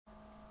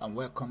and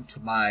welcome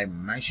to my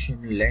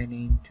machine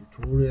learning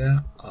tutorial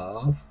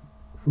of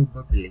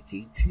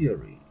probability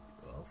theory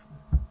of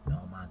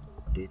normal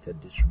data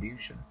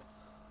distribution.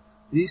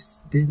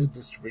 This data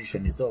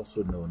distribution is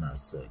also known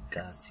as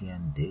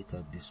Gaussian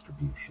data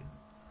distribution.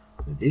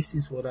 So this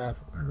is what I've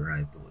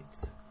arrived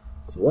with.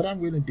 So what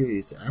I'm going to do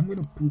is I'm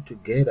going to put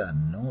together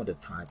another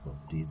type of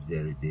this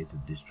very data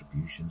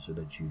distribution so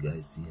that you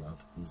guys see how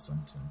to put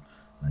something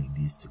like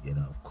this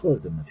together. Of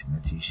course, the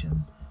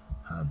mathematician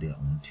have their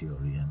own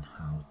theory and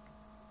how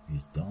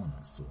it's done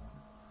and so on,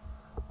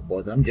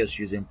 but I'm just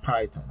using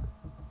Python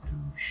to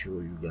show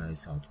you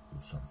guys how to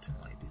put something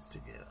like this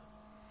together.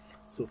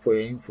 So for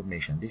your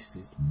information, this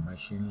is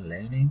machine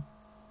learning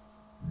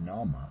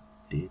normal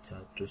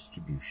data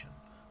distribution.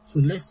 So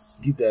let's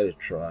give that a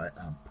try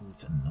and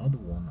put another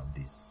one of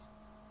this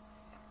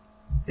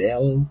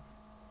bell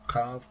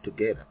curve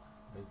together.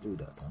 Let's do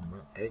that. I'm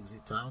going to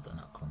exit out and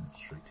I'll come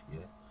straight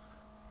here.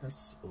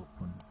 Let's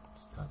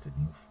start a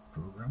new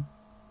program.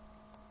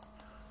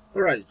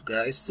 Alright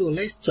guys, so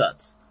let's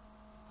start.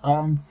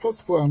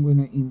 First of all, I'm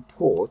going to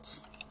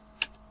import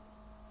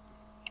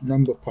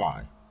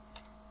NumPy.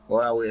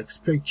 Or I will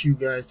expect you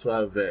guys to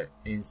have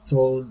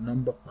installed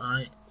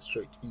NumPy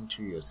straight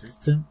into your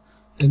system.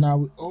 Then I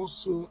will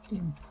also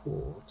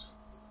import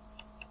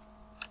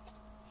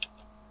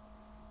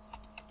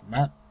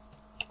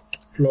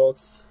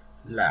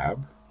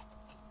Matplotlib.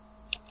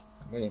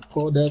 I'm going to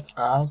import that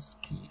as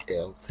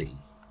PLT.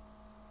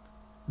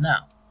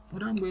 Now,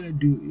 what I'm going to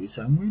do is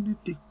I'm going to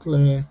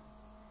declare,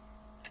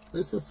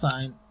 let's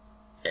assign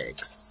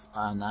X,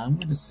 and I'm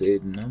going to say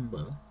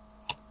NumPy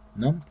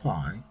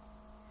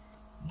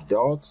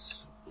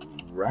dot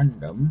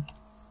random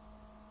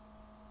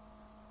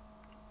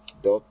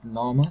dot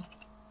normal.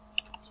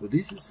 So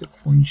this is a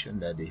function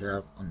that they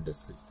have on the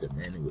system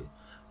anyway.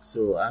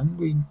 So I'm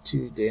going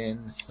to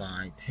then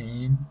assign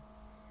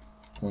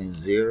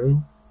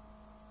 10.0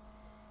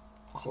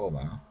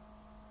 comma,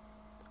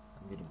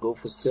 I'm going to go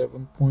for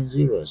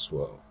 7.0 as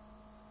well.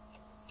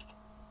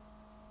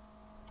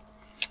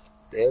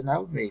 Then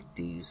I'll make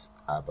these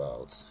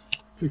about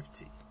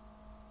 50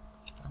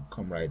 and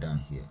come right down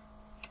here.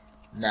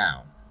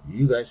 Now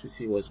you guys will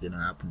see what's going to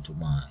happen to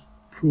my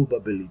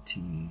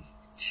probability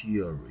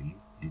theory,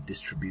 the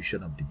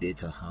distribution of the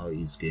data, how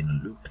it's going to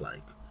look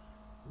like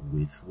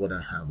with what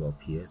I have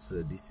up here.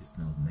 So this is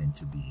not meant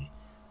to be,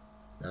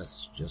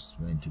 that's just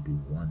meant to be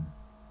one.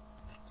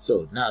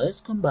 So now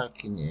let's come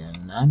back in here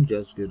and I'm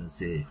just going to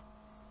say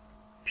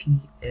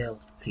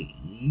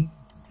PLT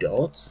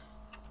dot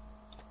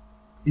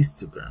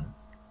histogram.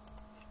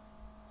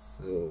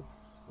 So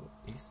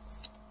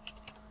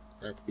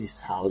that is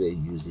how they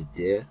use it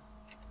there.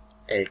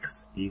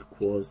 X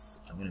equals,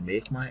 I'm going to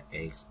make my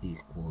X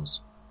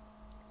equals,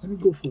 let me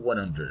go for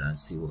 100 and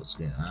see what's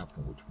going to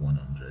happen with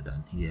 100,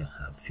 and here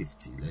I have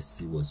 50. Let's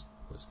see what's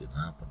going to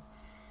happen.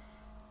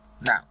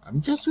 Now I'm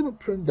just going to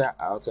print that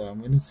out and I'm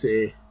going to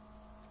say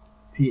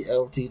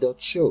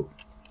plt.show.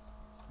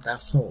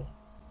 That's all.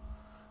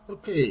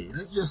 Okay,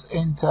 let's just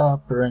enter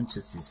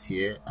parentheses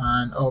here,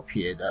 and up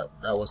here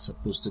that was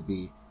supposed to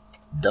be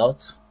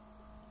dot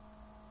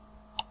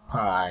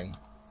py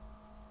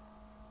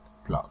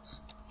plot.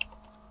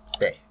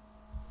 There,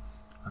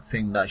 I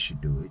think that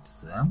should do it.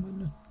 So I'm going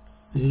to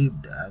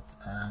save that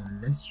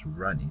and let's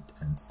run it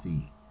and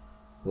see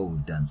what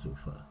we've done so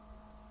far.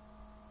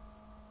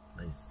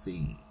 Let's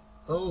see.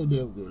 Oh,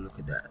 there we go. Look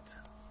at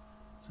that.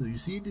 So you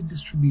see the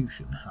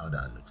distribution, how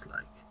that looks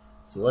like.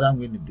 So what I'm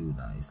going to do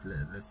now is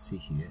let's see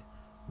here.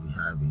 We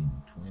have in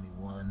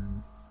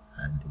 21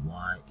 and the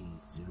y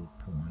is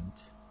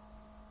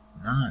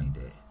 0.9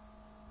 there.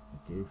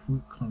 Okay, if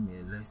we come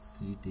here, let's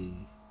see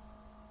the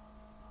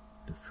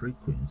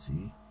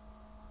frequency.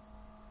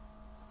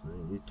 So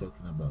we're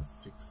talking about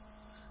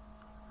 6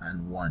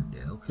 and 1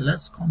 there. Okay,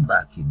 let's come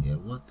back in here.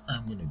 What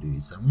I'm going to do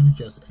is I'm going to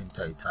just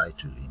enter a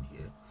title in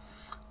here.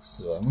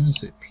 So I'm going to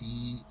say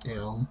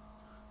pl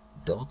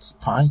dot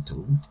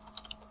title,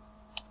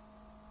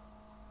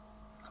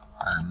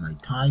 and my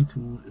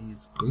title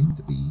is going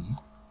to be,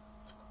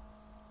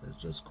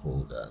 let's just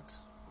call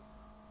that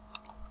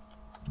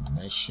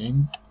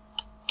machine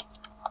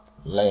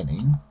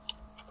learning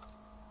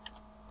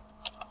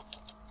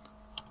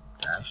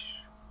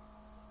dash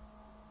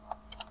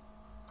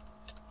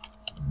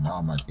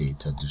normal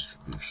data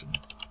distribution.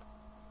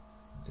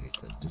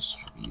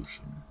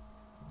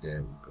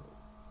 There we go.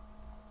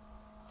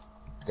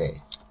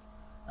 There.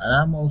 And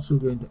I'm also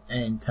going to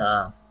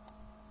enter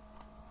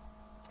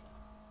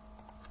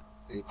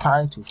the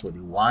title for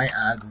the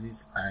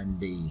y-axis and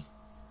the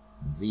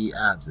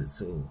z-axis.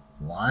 So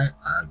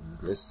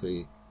y-axis, let's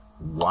say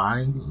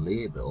y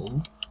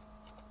label,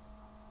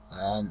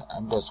 and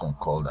I'm just going to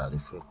call that the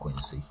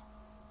frequency.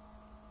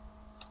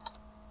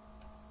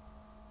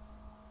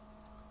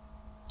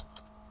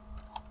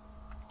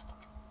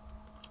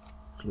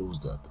 Close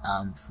that.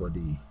 And for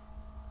the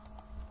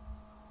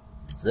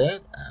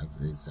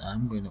z-axis,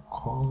 I'm going to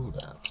call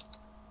that,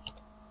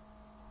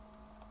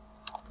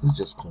 let's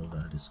just call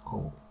that the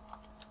score.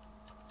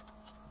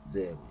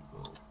 There we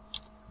go.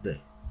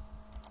 There.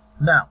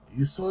 Now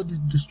you saw the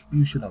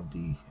distribution of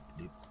the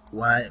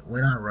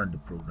when I run the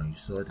program, you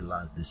saw the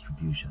last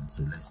distribution.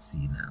 So let's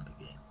see now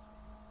again.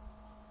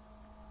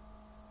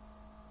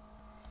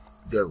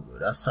 There we go.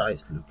 That's how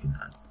it's looking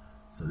at.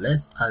 So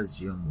let's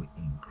assume we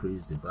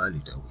increase the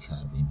value that we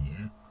have in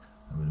here.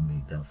 I'm going to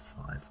make that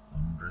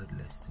 500.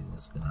 Let's see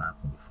what's going to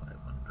happen with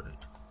 500.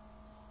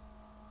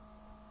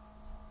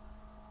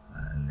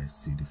 And let's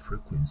see the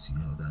frequency,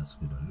 how that's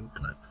going to look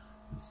like.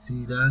 You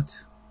see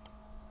that?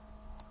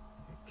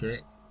 Okay.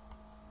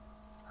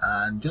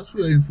 And just for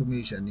your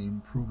information,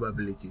 in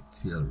probability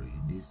theory,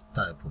 this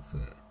type of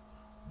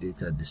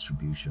data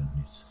distribution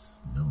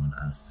is known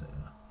as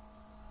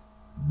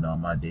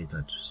normal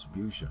data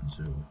distribution.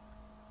 So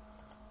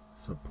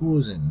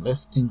supposing,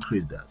 let's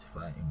increase that. If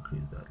I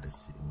increase that,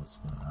 let's see what's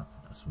going to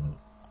happen as well.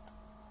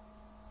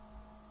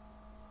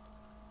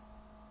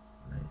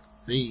 Let's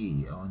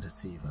see. I want to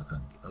see if I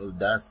can. Oh,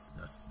 that's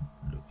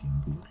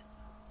looking good.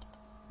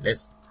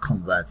 Let's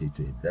convert it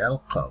to a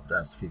bell curve.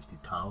 That's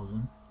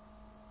 50,000.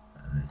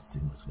 And let's see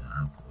what's going to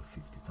happen with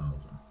 50,000.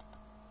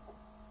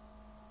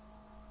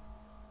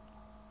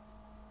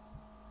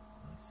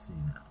 Let's see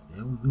now.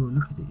 There we go.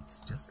 Look at it. It's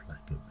just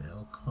like a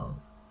bell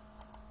curve.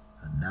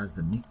 And that's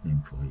the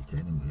nickname for it.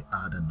 Anyway,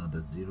 add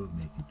another 0,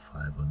 make it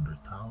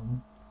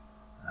 500,000,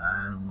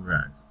 and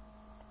run.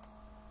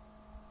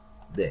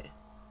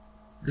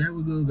 There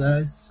we go,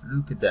 guys.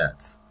 Look at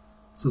that.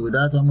 So with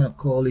that, I'm going to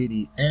call it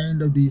the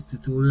end of this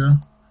tutorial,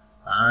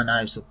 and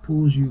I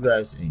suppose you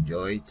guys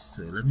enjoy it.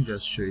 So let me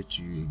just show it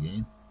to you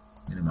again.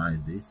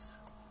 Minimize this.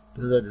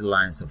 Those are the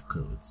lines of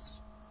codes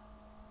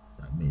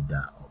that made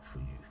that up for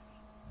you.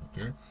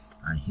 Okay,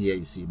 and here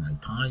you see my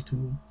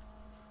title,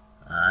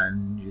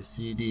 and you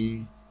see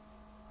the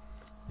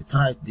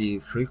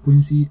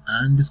frequency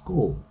and the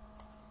score.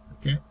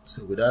 Okay,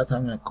 so with that,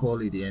 I'm going to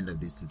call it the end of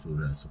this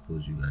tutorial. I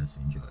suppose you guys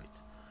enjoy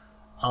it.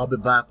 I'll be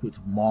back with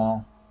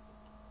more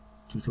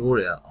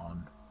tutorial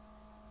on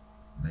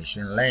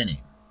machine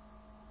learning.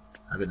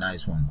 Have a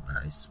nice one,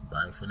 guys.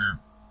 Bye for now.